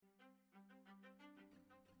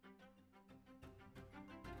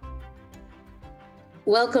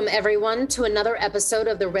Welcome, everyone, to another episode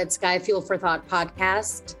of the Red Sky Fuel for Thought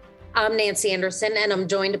podcast. I'm Nancy Anderson, and I'm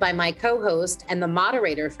joined by my co-host and the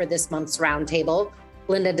moderator for this month's roundtable,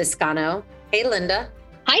 Linda Descano. Hey, Linda.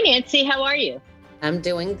 Hi, Nancy. How are you? I'm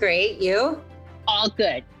doing great. You? All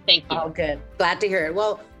good. Thank you. All good. Glad to hear it.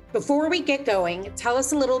 Well, before we get going, tell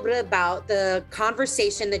us a little bit about the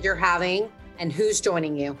conversation that you're having and who's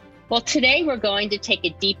joining you. Well, today we're going to take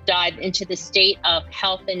a deep dive into the state of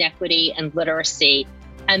health inequity and literacy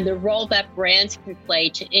and the role that brands can play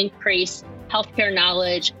to increase healthcare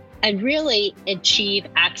knowledge and really achieve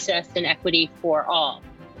access and equity for all.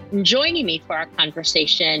 And joining me for our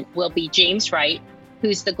conversation will be James Wright,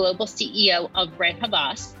 who's the global CEO of Red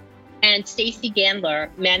Havas, and Stacy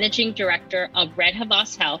Gandler, Managing Director of Red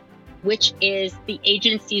Havas Health, which is the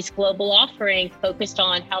agency's global offering focused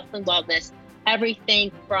on health and wellness,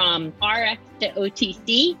 everything from RX to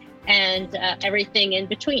OTC and everything in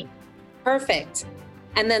between. Perfect.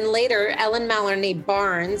 And then later, Ellen Maloney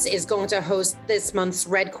Barnes is going to host this month's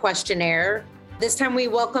Red Questionnaire. This time we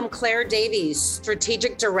welcome Claire Davies,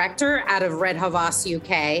 Strategic Director out of Red Havas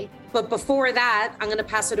UK. But before that, I'm going to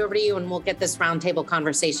pass it over to you and we'll get this roundtable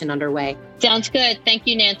conversation underway. Sounds good. Thank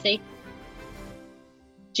you, Nancy.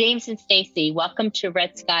 James and Stacy, welcome to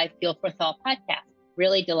Red Sky Fuel for Thought podcast.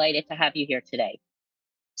 Really delighted to have you here today.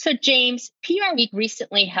 So James, PR Week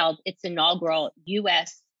recently held its inaugural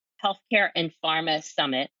U.S. Healthcare and Pharma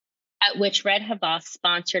Summit, at which Red Havas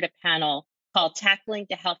sponsored a panel called Tackling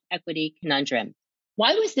the Health Equity Conundrum.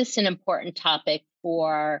 Why was this an important topic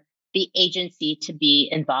for the agency to be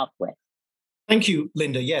involved with? Thank you,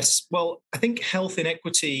 Linda. Yes. Well, I think health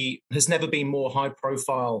inequity has never been more high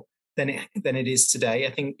profile than it is today.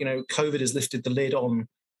 I think, COVID has lifted the lid on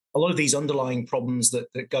a lot of these underlying problems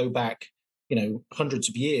that go back, hundreds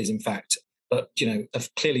of years, in fact, but,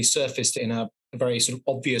 have clearly surfaced in a very sort of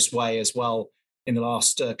obvious way as well in the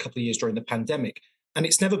last couple of years during the pandemic. And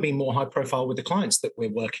it's never been more high profile with the clients that we're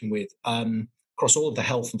working with across all of the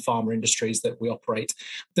health and pharma industries that we operate.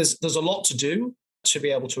 There's a lot to do to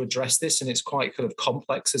be able to address this, and it's quite kind of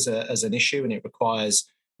complex as an issue, and it requires,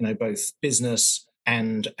 both business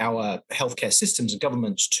and our healthcare systems and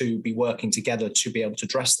governments to be working together to be able to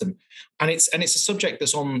address them. And it's a subject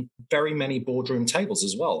that's on very many boardroom tables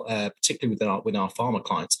as well, particularly with our pharma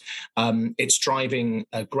clients. It's driving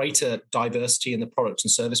a greater diversity in the product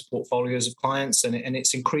and service portfolios of clients, and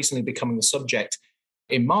it's increasingly becoming the subject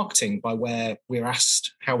in marketing by where we're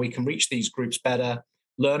asked how we can reach these groups better,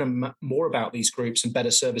 learn more about these groups, and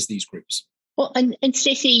better service these groups. Well, and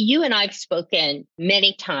Stacey, you and I've spoken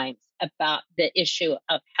many times about the issue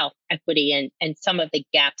of health equity and some of the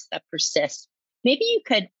gaps that persist. Maybe you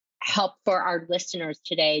could help for our listeners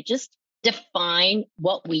today, just define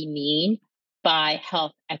what we mean by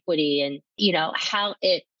health equity and, how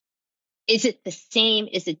is it the same?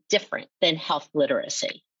 Is it different than health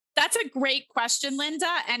literacy? That's a great question,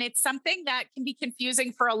 Linda. And it's something that can be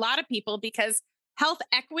confusing for a lot of people because health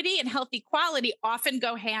equity and health equality often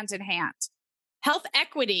go hand in hand. Health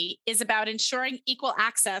equity is about ensuring equal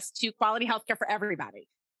access to quality healthcare for everybody.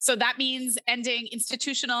 So that means ending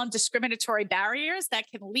institutional and discriminatory barriers that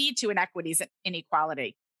can lead to inequities and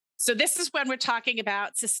inequality. So this is when we're talking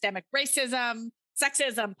about systemic racism,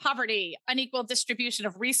 sexism, poverty, unequal distribution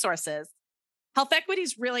of resources. Health equity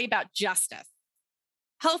is really about justice.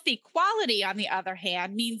 Health equality, on the other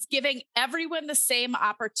hand, means giving everyone the same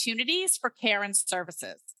opportunities for care and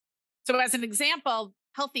services. So as an example,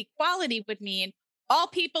 health equality would mean all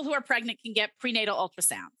people who are pregnant can get prenatal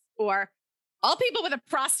ultrasounds, or all people with a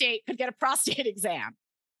prostate could get a prostate exam.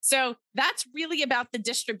 So that's really about the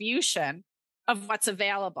distribution of what's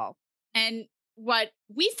available. And what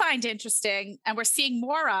we find interesting, and we're seeing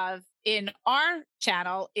more of in our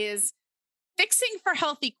channel, is fixing for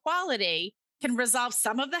health equality can resolve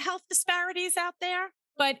some of the health disparities out there,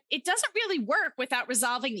 but it doesn't really work without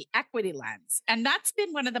resolving the equity lens. And that's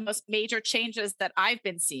been one of the most major changes that I've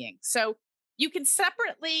been seeing. So you can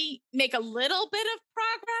separately make a little bit of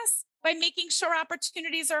progress by making sure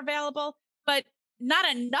opportunities are available, but not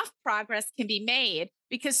enough progress can be made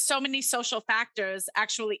because so many social factors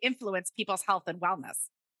actually influence people's health and wellness.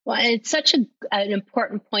 Well, it's such an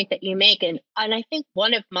important point that you make. And I think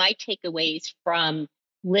one of my takeaways from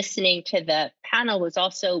listening to the panel was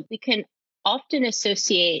also we can often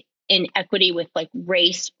associate inequity with like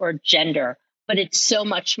race or gender, but it's so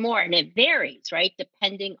much more. And it varies, right?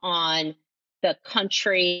 Depending on the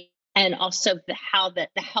country and also how the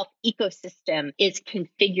health ecosystem is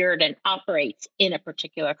configured and operates in a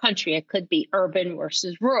particular country. It could be urban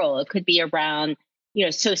versus rural. It could be around,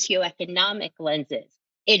 socioeconomic lenses.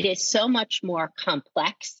 It is so much more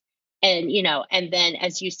complex and, and then,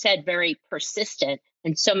 as you said, very persistent.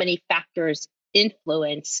 and so many factors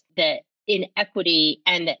influence the inequity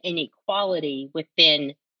and the inequality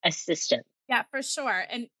within a system. Yeah, for sure.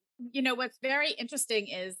 And, what's very interesting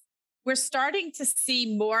is we're starting to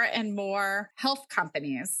see more and more health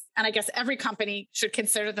companies, and I guess every company should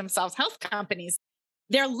consider themselves health companies.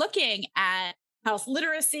 They're looking at health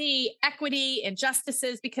literacy, equity,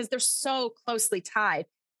 injustices, because they're so closely tied.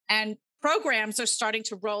 And programs are starting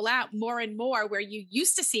to roll out more and more where you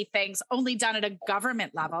used to see things only done at a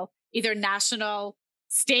government level, either national,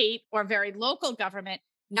 state, or very local government.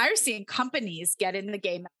 Now you're seeing companies get in the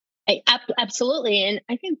game. Absolutely. And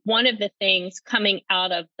I think one of the things coming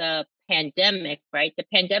out of the pandemic, right? The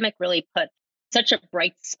pandemic really put such a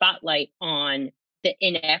bright spotlight on the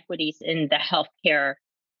inequities in the healthcare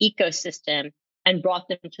ecosystem and brought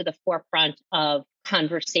them to the forefront of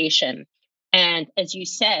conversation. And as you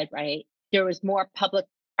said, right, there was more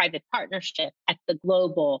public-private partnership at the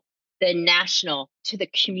global, the national, to the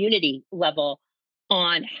community level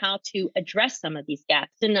on how to address some of these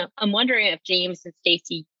gaps. And I'm wondering if James and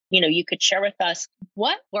Stacey, you could share with us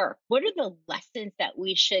what worked. What are the lessons that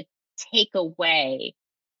we should take away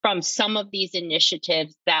from some of these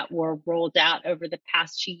initiatives that were rolled out over the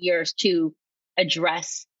past 2 years to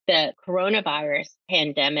address the coronavirus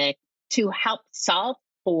pandemic, to help solve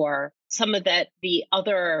for some of the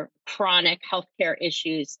other chronic healthcare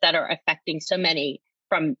issues that are affecting so many,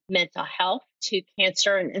 from mental health to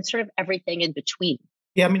cancer and sort of everything in between?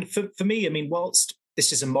 Yeah, I mean, for me, I mean, whilst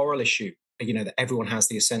this is a moral issue, that everyone has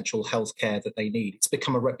the essential healthcare that they need, it's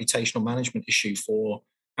become a reputational management issue for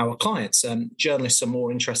our clients. Journalists are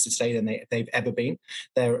more interested today than they've ever been.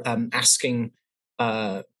 They're asking,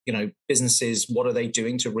 businesses, what are they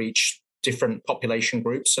doing to reach different population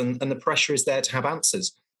groups? And the pressure is there to have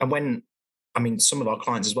answers. And some of our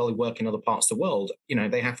clients as well who work in other parts of the world,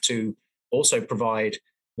 they have to also provide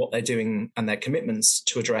what they're doing and their commitments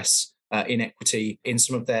to address inequity in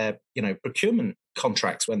some of their, procurement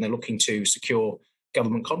contracts when they're looking to secure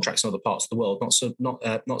government contracts in other parts of the world,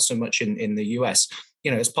 not so much in the US,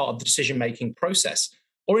 as part of the decision-making process.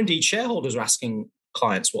 Or indeed, shareholders are asking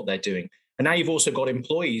clients what they're doing. And now you've also got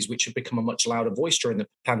employees, which have become a much louder voice during the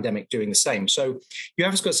pandemic, doing the same. So you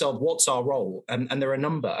have to ask yourself, what's our role? And there are a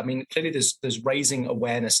number. I mean, clearly there's raising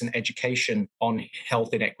awareness and education on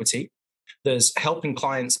health inequity. There's helping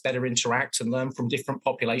clients better interact and learn from different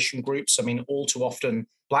population groups. I mean, all too often,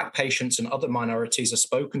 Black patients and other minorities are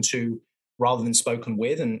spoken to rather than spoken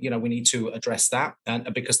with. And, we need to address that,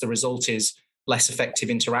 and because the result is less effective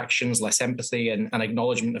interactions, less empathy and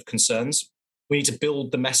acknowledgement of concerns. We need to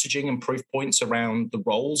build the messaging and proof points around the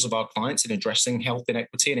roles of our clients in addressing health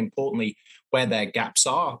inequity and, importantly, where their gaps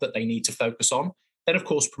are that they need to focus on. Then, of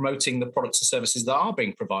course, promoting the products and services that are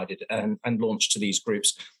being provided and launched to these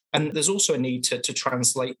groups. And there's also a need to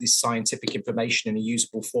translate this scientific information in a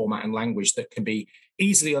usable format and language that can be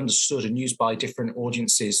easily understood and used by different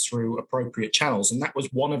audiences through appropriate channels. And that was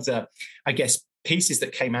one of the, pieces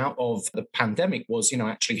that came out of the pandemic was,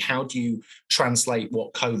 actually, how do you translate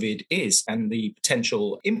what COVID is and the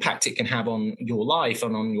potential impact it can have on your life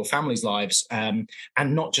and on your family's lives, and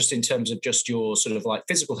not just in terms of just your sort of like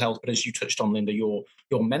physical health, but as you touched on, Linda, your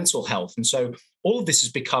mental health. And so all of this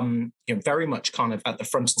has become very much kind of at the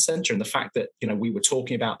front and center. And the fact that, we were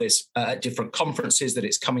talking about this at different conferences, that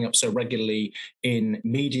it's coming up so regularly in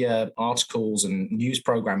media articles and news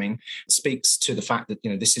programming, speaks to the fact that,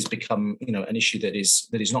 this has become, an issue that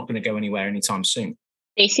is not going to go anywhere anytime soon.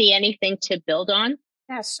 Stacey, anything to build on?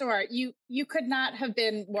 Yeah, sure. You could not have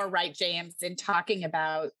been more right, James, in talking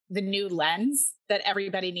about the new lens that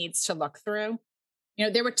everybody needs to look through.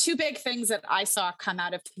 There were two big things that I saw come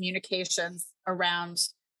out of communications around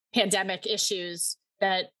pandemic issues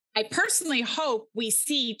that I personally hope we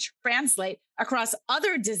see translate across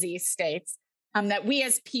other disease states, that we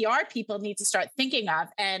as PR people need to start thinking of.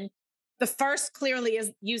 And the first clearly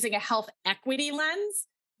is using a health equity lens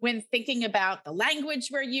when thinking about the language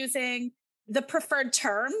we're using, the preferred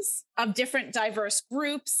terms of different diverse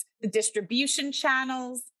groups, the distribution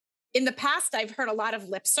channels. In the past, I've heard a lot of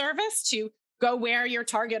lip service to go where your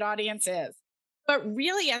target audience is. But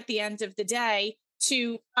really, at the end of the day,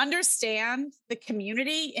 to understand the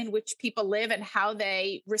community in which people live and how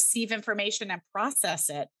they receive information and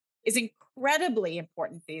process it is incredibly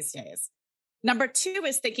important these days. Number two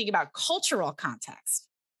is thinking about cultural context.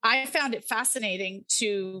 I found it fascinating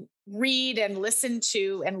to read and listen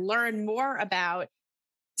to and learn more about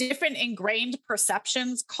different ingrained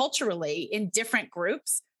perceptions culturally in different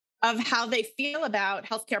groups of how they feel about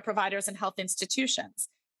healthcare providers and health institutions.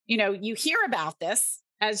 You hear about this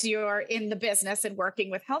as you're in the business and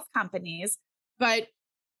working with health companies, but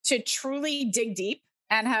to truly dig deep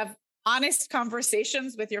and have honest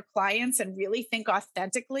conversations with your clients and really think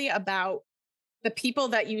authentically about the people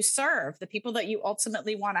that you serve, the people that you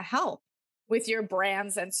ultimately want to help with your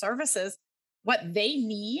brands and services, what they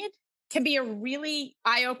need can be a really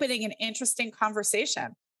eye-opening and interesting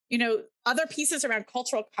conversation. Other pieces around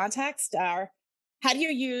cultural context are, how do you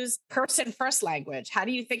use person first language? How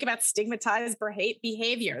do you think about stigmatized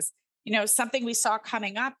behaviors? Something we saw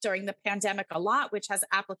coming up during the pandemic a lot, which has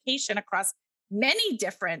application across many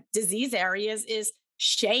different disease areas, is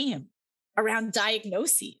shame around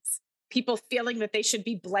diagnoses, people feeling that they should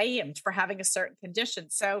be blamed for having a certain condition.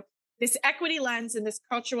 So this equity lens and this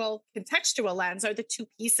cultural contextual lens are the two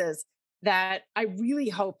pieces that I really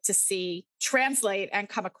hope to see translate and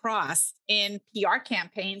come across in PR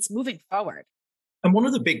campaigns moving forward. And one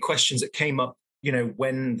of the big questions that came up,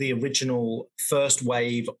 when the original first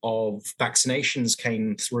wave of vaccinations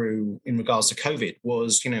came through in regards to COVID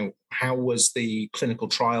was, how was the clinical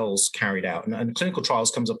trials carried out? And clinical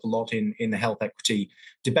trials comes up a lot in the health equity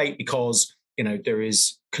debate because, there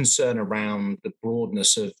is concern around the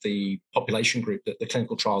broadness of the population group that the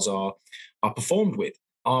clinical trials are performed with.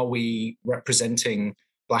 Are we representing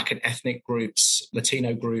Black and ethnic groups,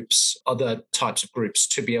 Latino groups, other types of groups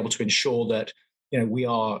to be able to ensure that, we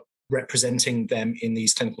are representing them in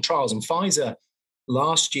these clinical trials? And Pfizer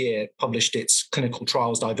last year published its clinical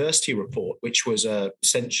trials diversity report, which was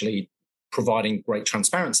essentially providing great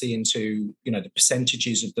transparency into, the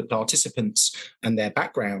percentages of the participants and their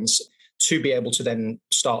backgrounds to be able to then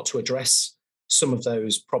start to address some of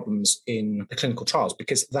those problems in the clinical trials,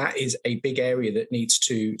 because that is a big area that needs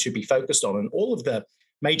to be focused on. And all of the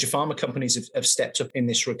major pharma companies have stepped up in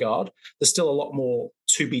this regard. There's still a lot more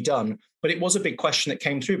to be done, but it was a big question that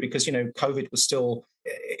came through because, COVID was still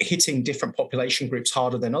hitting different population groups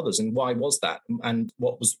harder than others. And why was that? And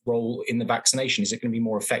what was the role in the vaccination? Is it going to be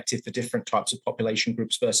more effective for different types of population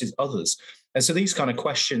groups versus others? And so these kind of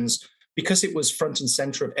questions, because it was front and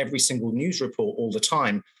center of every single news report all the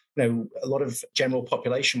time, a lot of general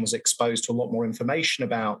population was exposed to a lot more information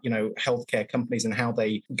about, healthcare companies and how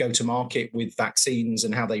they go to market with vaccines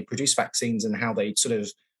and how they produce vaccines and how they sort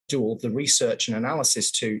of do all of the research and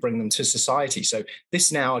analysis to bring them to society. So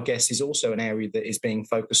this now, I guess, is also an area that is being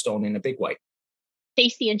focused on in a big way.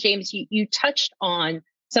 Stacey and James, you touched on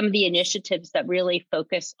some of the initiatives that really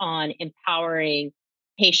focus on empowering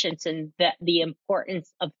patients and the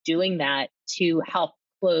importance of doing that to help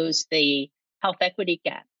close the health equity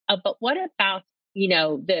gap. But what about,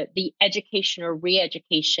 the education or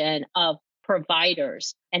re-education of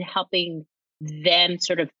providers and helping them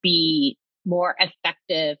sort of be more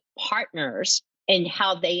effective partners in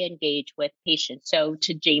how they engage with patients? So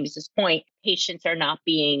to James's point, patients are not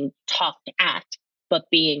being talked at, but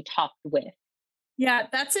being talked with. Yeah,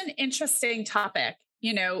 that's an interesting topic.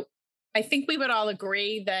 I think we would all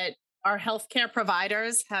agree that our healthcare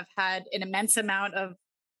providers have had an immense amount of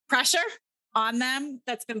pressure on them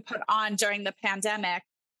that's been put on during the pandemic.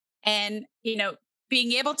 And,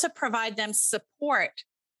 being able to provide them support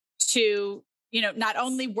to, not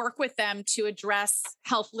only work with them to address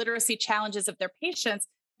health literacy challenges of their patients,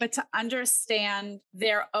 but to understand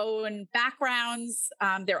their own backgrounds,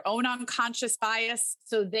 their own unconscious bias,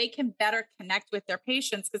 so they can better connect with their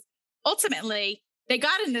patients. Because ultimately, they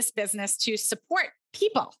got in this business to support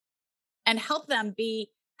people and help them be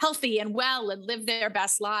healthy and well and live their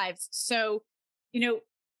best lives. So,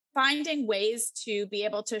 finding ways to be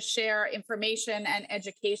able to share information and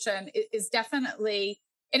education is definitely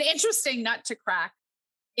an interesting nut to crack.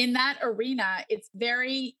 In that arena, it's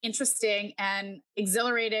very interesting and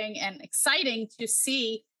exhilarating and exciting to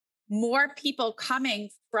see more people coming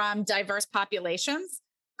from diverse populations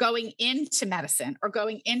going into medicine or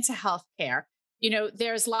going into healthcare.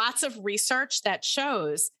 There's lots of research that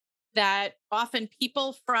shows that often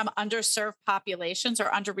people from underserved populations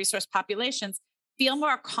or under-resourced populations feel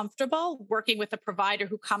more comfortable working with a provider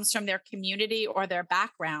who comes from their community or their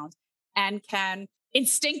background and can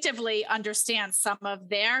instinctively understand some of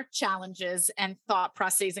their challenges and thought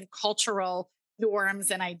processes and cultural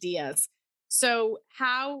norms and ideas. So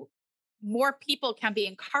how more people can be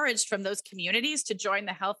encouraged from those communities to join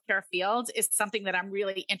the healthcare field is something that I'm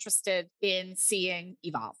really interested in seeing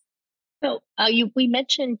evolve. So we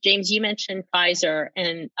mentioned, James, you mentioned Pfizer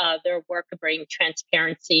and their work to bring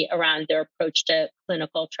transparency around their approach to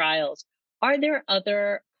clinical trials. Are there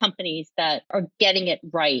other companies that are getting it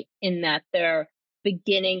right in that they're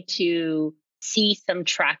beginning to see some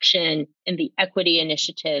traction in the equity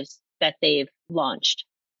initiatives that they've launched?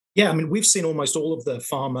 Yeah, I mean, we've seen almost all of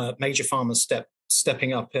the major pharma step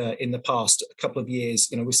stepping up in the past couple of years.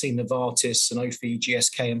 We've seen Novartis, Sanofi,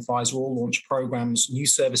 GSK, and Pfizer all launch programs, new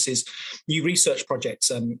services, new research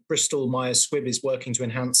projects. Bristol Myers Squibb is working to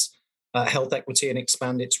enhance health equity and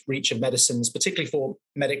expand its reach of medicines, particularly for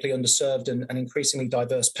medically underserved and increasingly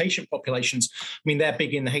diverse patient populations. I mean, they're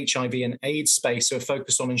big in the HIV and AIDS space, so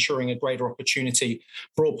focused on ensuring a greater opportunity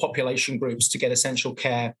for all population groups to get essential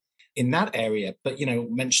care in that area. But,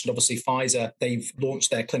 mentioned obviously Pfizer, they've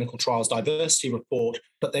launched their clinical trials diversity report,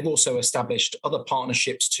 but they've also established other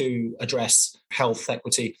partnerships to address health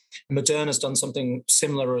equity. Moderna's done something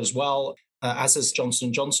similar as well. As has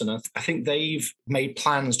Johnson & Johnson. I think they've made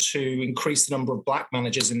plans to increase the number of Black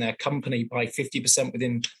managers in their company by 50%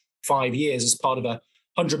 within 5 years as part of a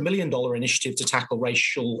 $100 million initiative to tackle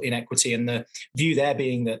racial inequity. And the view there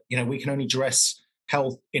being that, we can only address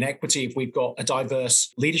health inequity if we've got a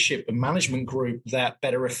diverse leadership and management group that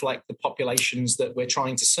better reflect the populations that we're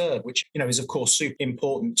trying to serve, which, is of course super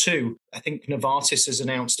important too. I think Novartis has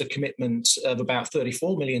announced a commitment of about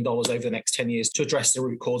 $34 million over the next 10 years to address the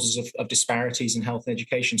root causes of disparities in health and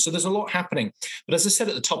education. So there's a lot happening. But as I said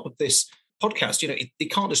at the top of this podcast, they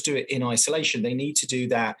can't just do it in isolation. They need to do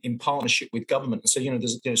that in partnership with government. So,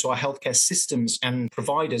 so our healthcare systems and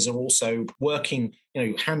providers are also working,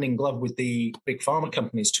 hand in glove with the big pharma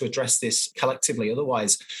companies to address this collectively.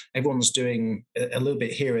 Otherwise, everyone's doing a little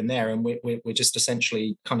bit here and there, and we're just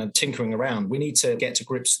essentially kind of tinkering around. We need to get to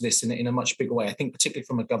grips with this in a much bigger way, I think, particularly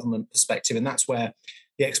from a government perspective. And that's where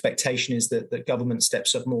the expectation is that government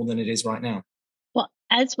steps up more than it is right now. Well,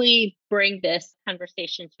 as we bring this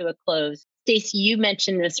conversation to a close, Stacey, you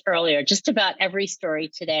mentioned this earlier, just about every story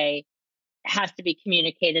today has to be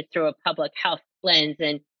communicated through a public health lens,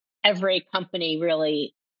 and every company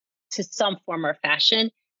really, to some form or fashion,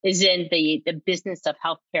 is in the business of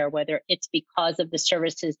healthcare, whether it's because of the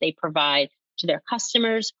services they provide to their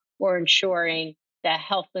customers or ensuring the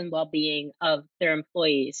health and well-being of their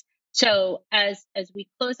employees. So as we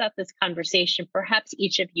close out this conversation, perhaps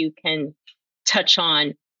each of you can touch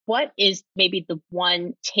on what is maybe the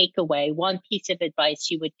one takeaway, one piece of advice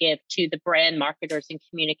you would give to the brand marketers and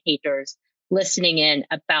communicators listening in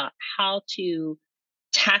about how to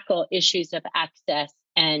tackle issues of access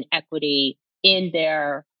and equity in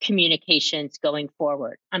their communications going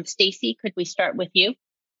forward. Stacey, could we start with you?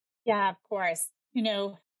 Yeah, of course.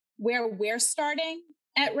 Where we're starting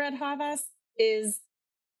at Red Havas is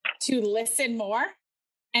to listen more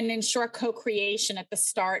and ensure co-creation at the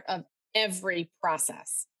start of every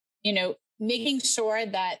process. Making sure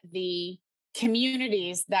that the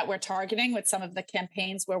communities that we're targeting with some of the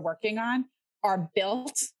campaigns we're working on are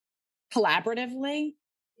built collaboratively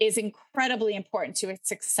is incredibly important to its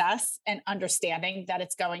success, and understanding that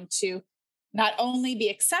it's going to not only be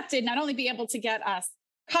accepted, not only be able to get us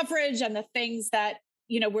coverage and the things that,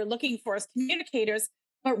 we're looking for as communicators,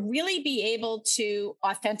 but really be able to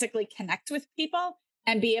authentically connect with people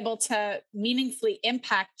and be able to meaningfully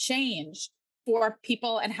impact change for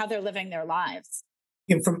people and how they're living their lives.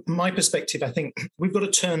 From my perspective, I think we've got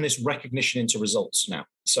to turn this recognition into results now.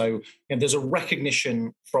 So there's a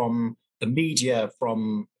recognition from the media,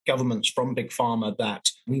 from governments, from big pharma that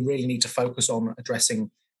we really need to focus on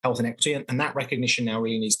addressing health and equity. And that recognition now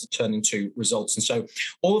really needs to turn into results. And so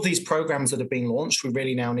all of these programs that have been launched, we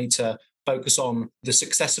really now need to focus on the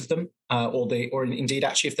success of them, or indeed,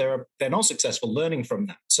 actually, if they're not successful, learning from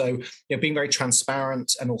that. So, being very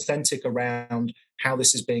transparent and authentic around how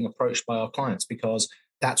this is being approached by our clients, because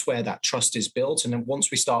that's where that trust is built. And then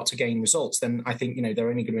once we start to gain results, then I think they're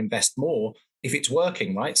only going to invest more if it's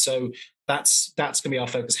working, right? So that's going to be our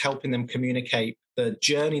focus, helping them communicate the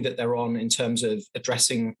journey that they're on in terms of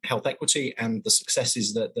addressing health equity and the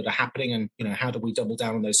successes that are happening, and how do we double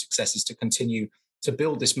down on those successes to continue to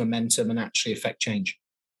build this momentum and actually affect change.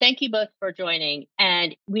 Thank you both for joining.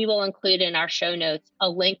 And we will include in our show notes a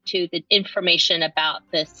link to the information about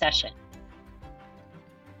this session.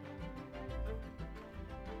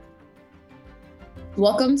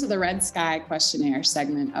 Welcome to the Red Sky Questionnaire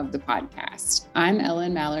segment of the podcast. I'm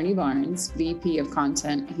Ellen Mallory Barnes, VP of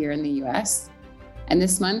Content here in the US. And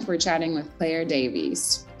this month we're chatting with Claire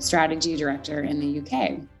Davies, Strategy Director in the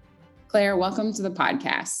UK. Claire, welcome to the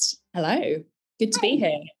podcast. Hello. Good to be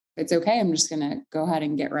here. It's okay. I'm just going to go ahead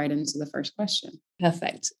and get right into the first question.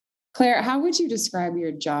 Perfect. Claire, how would you describe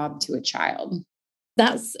your job to a child?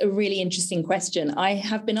 That's a really interesting question. I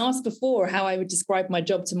have been asked before how I would describe my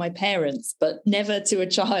job to my parents, but never to a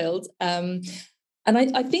child. And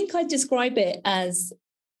I think I describe it as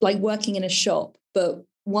like working in a shop, but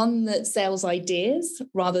one that sells ideas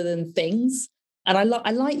rather than things. And I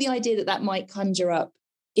like the idea that might conjure up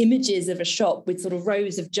images of a shop with sort of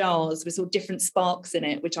rows of jars with sort of different sparks in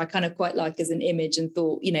it, which I kind of quite like as an image, and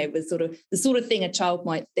thought, was sort of the sort of thing a child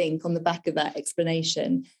might think on the back of that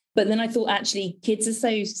explanation. But then I thought, actually, kids are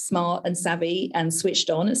so smart and savvy and switched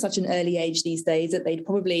on at such an early age these days that they'd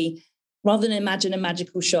probably, rather than imagine a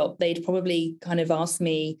magical shop, they'd probably kind of ask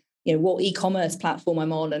me, what e-commerce platform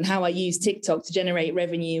I'm on and how I use TikTok to generate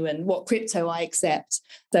revenue and what crypto I accept.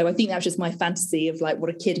 So I think that's just my fantasy of like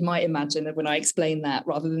what a kid might imagine when I explain that,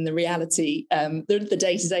 rather than the reality, the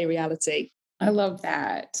day-to-day reality. I love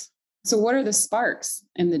that. So what are the sparks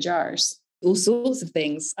in the jars? All sorts of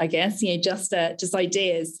things, I guess, just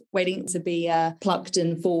ideas waiting to be plucked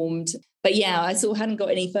and formed. But yeah, I sort of hadn't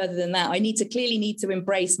got any further than that. I need to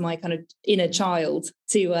embrace my kind of inner child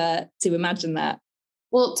to imagine that.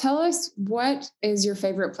 Well, tell us, what is your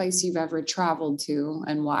favorite place you've ever traveled to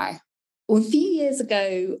and why? Well, a few years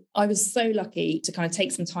ago, I was so lucky to kind of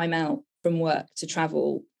take some time out from work to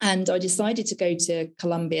travel. And I decided to go to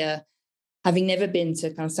Colombia, having never been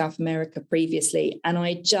to kind of South America previously. And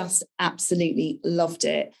I just absolutely loved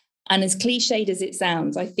it. And as cliched as it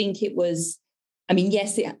sounds, I think it was,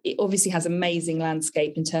 yes, it obviously has amazing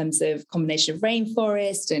landscape in terms of combination of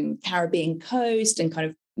rainforest and Caribbean coast and kind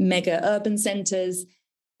of mega urban centers.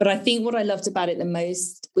 But I think what I loved about it the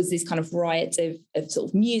most was this kind of riot of sort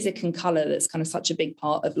of music and colour that's kind of such a big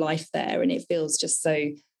part of life there. And it feels just so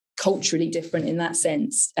culturally different in that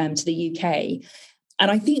sense to the UK. And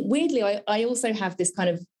I think weirdly, I also have this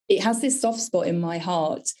it has this soft spot in my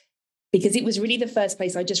heart, because it was really the first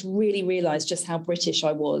place I just really realised just how British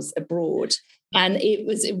I was abroad. And it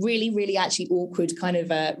was a really, really actually awkward kind of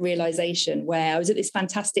a realisation, where I was at this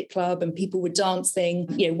fantastic club and people were dancing,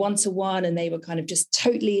 one-to-one, and they were kind of just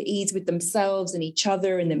totally at ease with themselves and each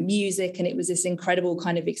other and the music. And it was this incredible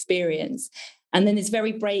kind of experience. And then this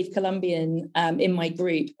very brave Colombian in my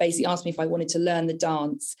group basically asked me if I wanted to learn the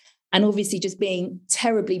dance. And obviously, just being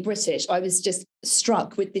terribly British, I was just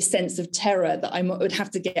struck with this sense of terror that I would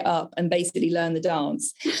have to get up and basically learn the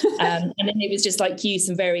dance. And then it was just like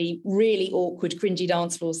some very, really awkward, cringy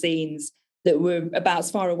dance floor scenes that were about as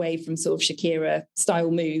far away from sort of Shakira style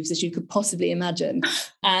moves as you could possibly imagine.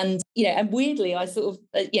 And, and weirdly, I sort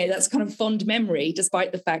of, that's kind of fond memory,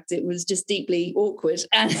 despite the fact it was just deeply awkward.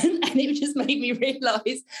 And it just made me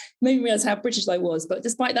realize how British I was. But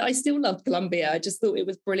despite that, I still loved Colombia. I just thought it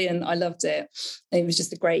was brilliant. I loved it. It was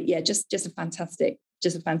just a great, just a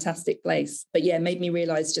fantastic place. But yeah, it made me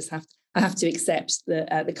realize I have to accept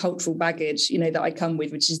the cultural baggage, that I come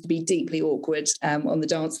with, which is to be deeply awkward on the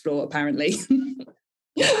dance floor, apparently.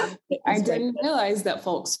 I didn't realize that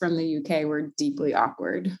folks from the UK were deeply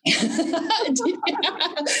awkward.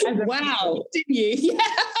 Wow, didn't you? Yeah.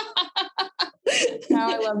 Now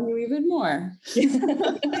I love you even more.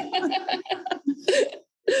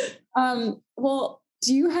 Well,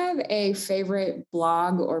 do you have a favorite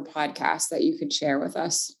blog or podcast that you could share with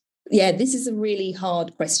us? Yeah, this is a really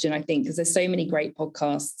hard question, I think, because there's so many great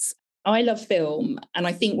podcasts. I love film, and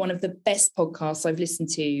I think one of the best podcasts I've listened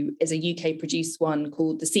to is a UK-produced one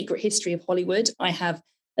called The Secret History of Hollywood. I have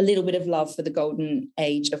a little bit of love for the golden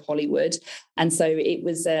age of Hollywood, and so it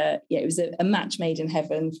was a match made in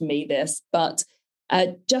heaven for me, this. But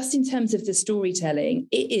just in terms of the storytelling,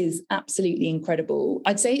 it is absolutely incredible.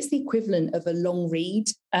 I'd say it's the equivalent of a long read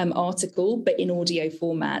article, but in audio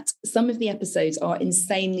format. Some of the episodes are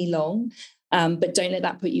insanely long, but don't let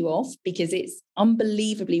that put you off, because it's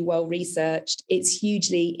unbelievably well researched. It's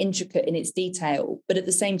hugely intricate in its detail, but at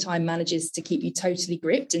the same time manages to keep you totally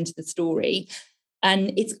gripped into the story.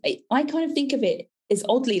 And I kind of think of it as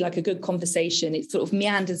oddly like a good conversation. It sort of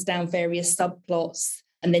meanders down various subplots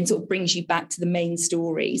and then sort of brings you back to the main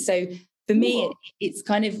story. So for me, it's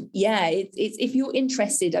kind of, it's if you're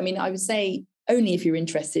interested, I would say only if you're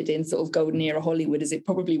interested in sort of golden era Hollywood is it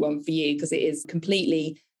probably one for you, because it is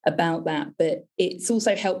completely about that. But it's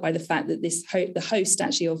also helped by the fact that the host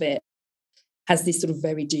actually of it has this sort of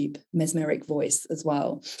very deep mesmeric voice as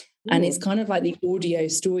well. And it's kind of like the audio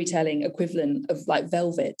storytelling equivalent of like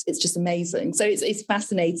Velvet. It's just amazing. So it's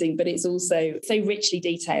fascinating, but it's also so richly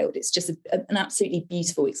detailed. It's just an absolutely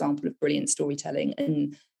beautiful example of brilliant storytelling,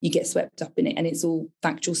 and you get swept up in it. And it's all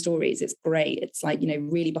factual stories. It's great. It's like,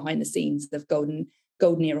 really behind the scenes of golden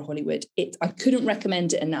era Hollywood. I couldn't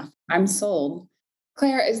recommend it enough. I'm sold.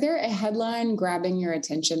 Claire, is there a headline grabbing your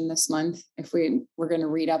attention this month? If we're going to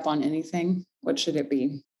read up on anything, what should it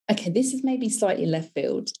be? Okay, this is maybe slightly left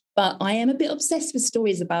field, but I am a bit obsessed with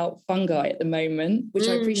stories about fungi at the moment, which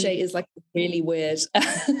I appreciate is like really weird,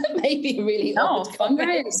 maybe really odd.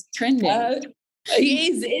 Fungi is trending. It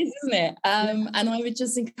is, isn't it? And I would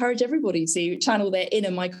just encourage everybody to channel their inner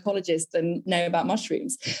mycologist and know about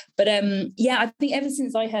mushrooms. But I think ever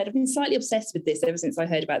since I've been slightly obsessed with this ever since I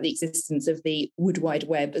heard about the existence of the Wood Wide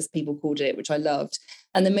Web, as people called it, which I loved.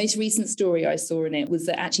 And the most recent story I saw in it was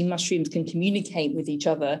that actually mushrooms can communicate with each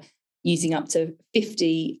other using up to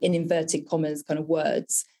 50, in inverted commas, kind of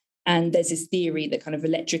words. And there's this theory that kind of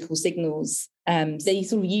electrical signals, they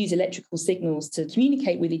sort of use electrical signals to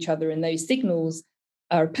communicate with each other. And those signals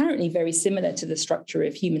are apparently very similar to the structure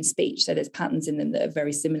of human speech. So there's patterns in them that are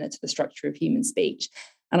very similar to the structure of human speech.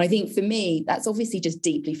 And I think for me, that's obviously just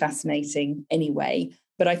deeply fascinating anyway.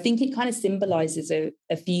 But I think it kind of symbolizes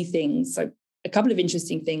a few things. So a couple of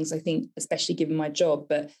interesting things, I think, especially given my job.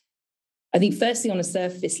 But I think firstly, on a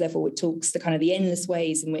surface level, it talks to kind of the endless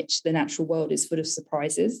ways in which the natural world is full of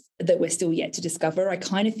surprises that we're still yet to discover. I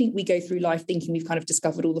kind of think we go through life thinking we've kind of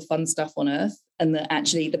discovered all the fun stuff on Earth, and that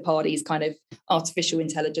actually the party is kind of artificial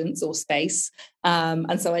intelligence or space.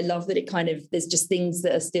 And so I love that there's just things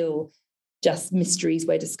that are still just mysteries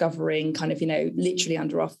we're discovering kind of, literally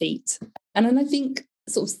under our feet. And then I think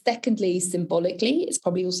sort of secondly, symbolically, it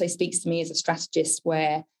probably also speaks to me as a strategist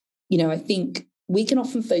where, I think we can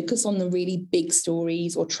often focus on the really big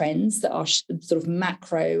stories or trends that are sort of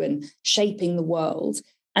macro and shaping the world.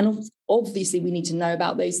 And obviously we need to know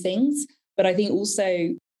about those things. But I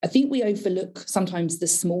think we overlook sometimes the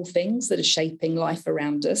small things that are shaping life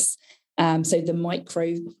around us. So the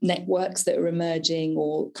micro networks that are emerging,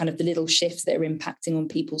 or kind of the little shifts that are impacting on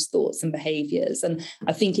people's thoughts and behaviors. And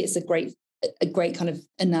I think it's a great kind of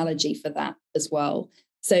analogy for that as well.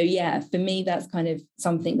 So yeah, for me, that's kind of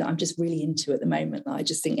something that I'm just really into at the moment. I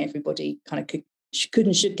just think everybody kind of could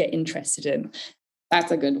and should get interested in.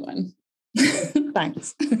 That's a good one.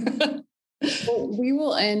 Thanks. Well, we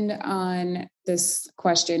will end on this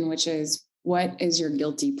question, which is, what is your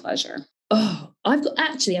guilty pleasure? Oh, I've got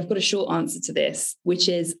a short answer to this, which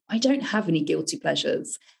is I don't have any guilty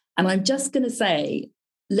pleasures. And I'm just going to say,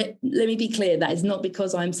 let me be clear, that is not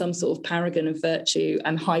because I'm some sort of paragon of virtue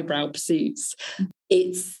and highbrow pursuits.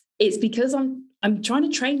 It's because I'm trying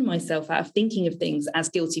to train myself out of thinking of things as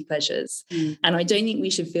guilty pleasures. And I don't think we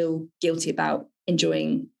should feel guilty about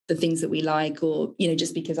enjoying the things that we like, or,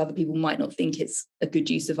 just because other people might not think it's a good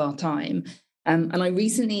use of our time. And I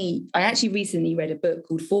actually recently read a book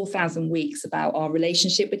called 4,000 Weeks about our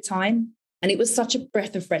relationship with time. And it was such a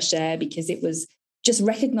breath of fresh air, because it was just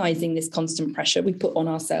recognizing this constant pressure we put on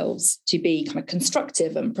ourselves to be kind of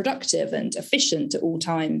constructive and productive and efficient at all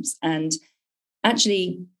times. And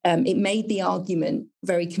actually, it made the argument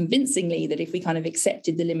very convincingly that if we kind of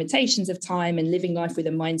accepted the limitations of time and living life with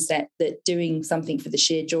a mindset that doing something for the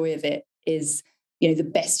sheer joy of it is, the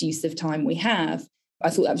best use of time we have, I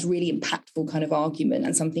thought that was really impactful kind of argument,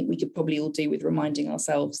 and something we could probably all do with reminding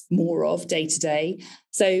ourselves more of day to day.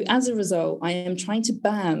 So as a result, I am trying to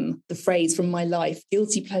ban the phrase from my life,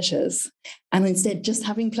 guilty pleasures, and instead just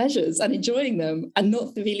having pleasures and enjoying them and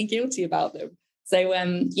not feeling guilty about them. So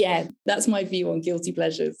that's my view on guilty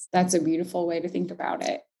pleasures. That's a beautiful way to think about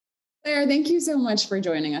it. Claire, thank you so much for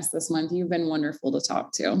joining us this month. You've been wonderful to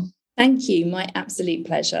talk to. Thank you. My absolute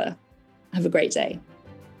pleasure. Have a great day.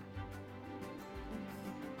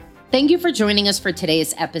 Thank you for joining us for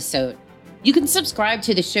today's episode. You can subscribe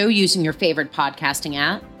to the show using your favorite podcasting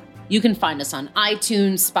app. You can find us on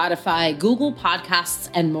iTunes, Spotify, Google Podcasts,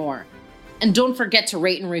 and more. And don't forget to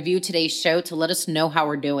rate and review today's show to let us know how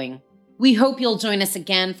we're doing. We hope you'll join us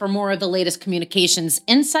again for more of the latest communications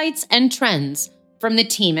insights and trends from the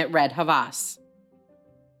team at Red Havas.